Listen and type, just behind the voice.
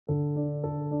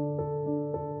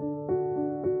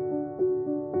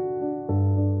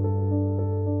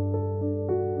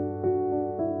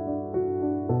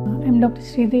Dr.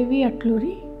 Sridevi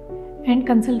Atluri and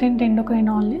consultant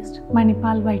endocrinologist,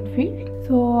 Manipal Whitefield.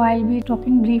 So I'll be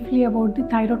talking briefly about the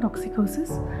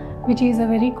thyrotoxicosis, which is a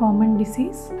very common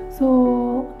disease.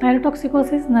 So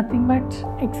thyrotoxicosis is nothing but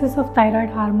excess of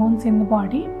thyroid hormones in the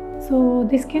body. So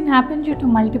this can happen due to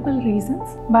multiple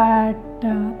reasons, but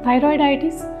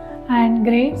thyroiditis and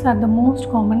Graves are the most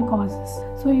common causes.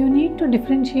 So you need to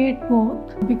differentiate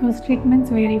both because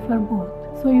treatments vary for both.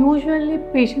 So usually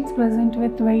patients present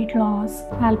with weight loss,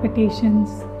 palpitations,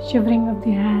 shivering of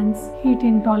the hands, heat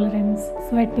intolerance,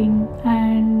 sweating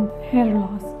and hair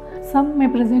loss. Some may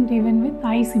present even with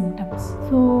eye symptoms.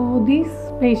 So these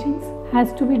patients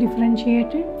has to be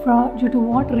differentiated due to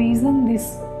what reason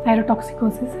this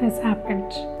thyrotoxicosis has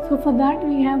happened. So for that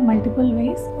we have multiple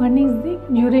ways. One is the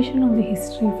duration of the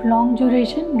history. If long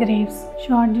duration, Graves.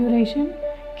 Short duration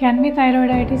can be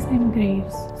thyroiditis and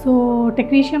Graves. So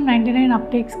technetium-99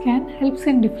 uptake scan helps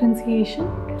in differentiation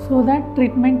so that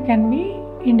treatment can be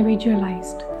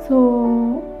individualized.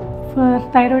 So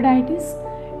for thyroiditis,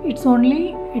 it's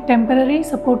only a temporary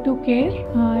supportive care.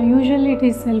 Usually it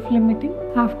is self-limiting.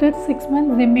 After 6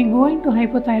 months, they may go into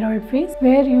hypothyroid phase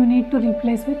where you need to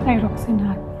replace with thyroxine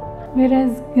hormone.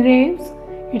 Whereas Graves,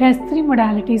 it has 3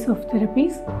 modalities of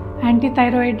therapies: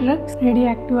 anti-thyroid drugs,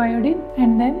 radioactive iodine,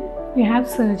 and then we have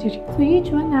surgery. So each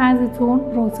one has its own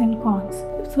pros and cons.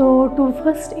 So to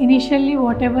first, initially,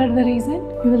 whatever the reason,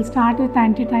 you will start with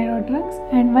anti-thyroid drugs,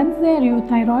 and once they are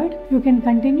euthyroid, you can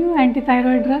continue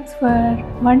anti-thyroid drugs for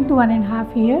 1 to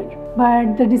 1.5 years.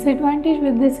 But the disadvantage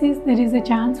with this is there is a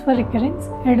chance for recurrence.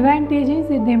 Advantage is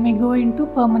that they may go into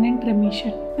permanent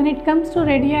remission. When it comes to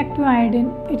radioactive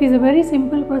iodine, it is a very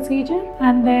simple procedure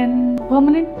and then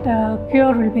permanent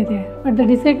cure will be there. But the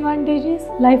disadvantage is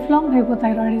lifelong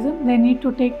hypothyroidism. They need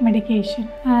to take medication.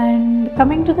 And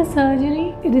coming to the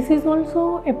surgery, this is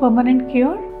also a permanent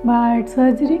cure, but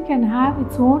surgery can have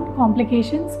its own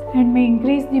complications and may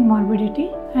increase the morbidity.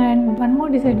 And one more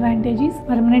disadvantage is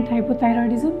permanent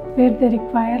hypothyroidism, where they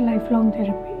require lifelong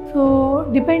therapy. So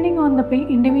depending on the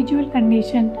individual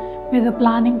condition, whether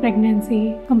planning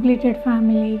pregnancy, completed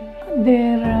family,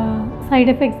 their side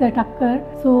effects that occur.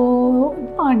 So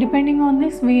depending on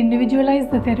this, we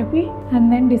individualize the therapy and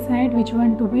then decide which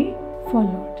one to be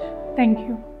followed. Thank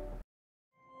you.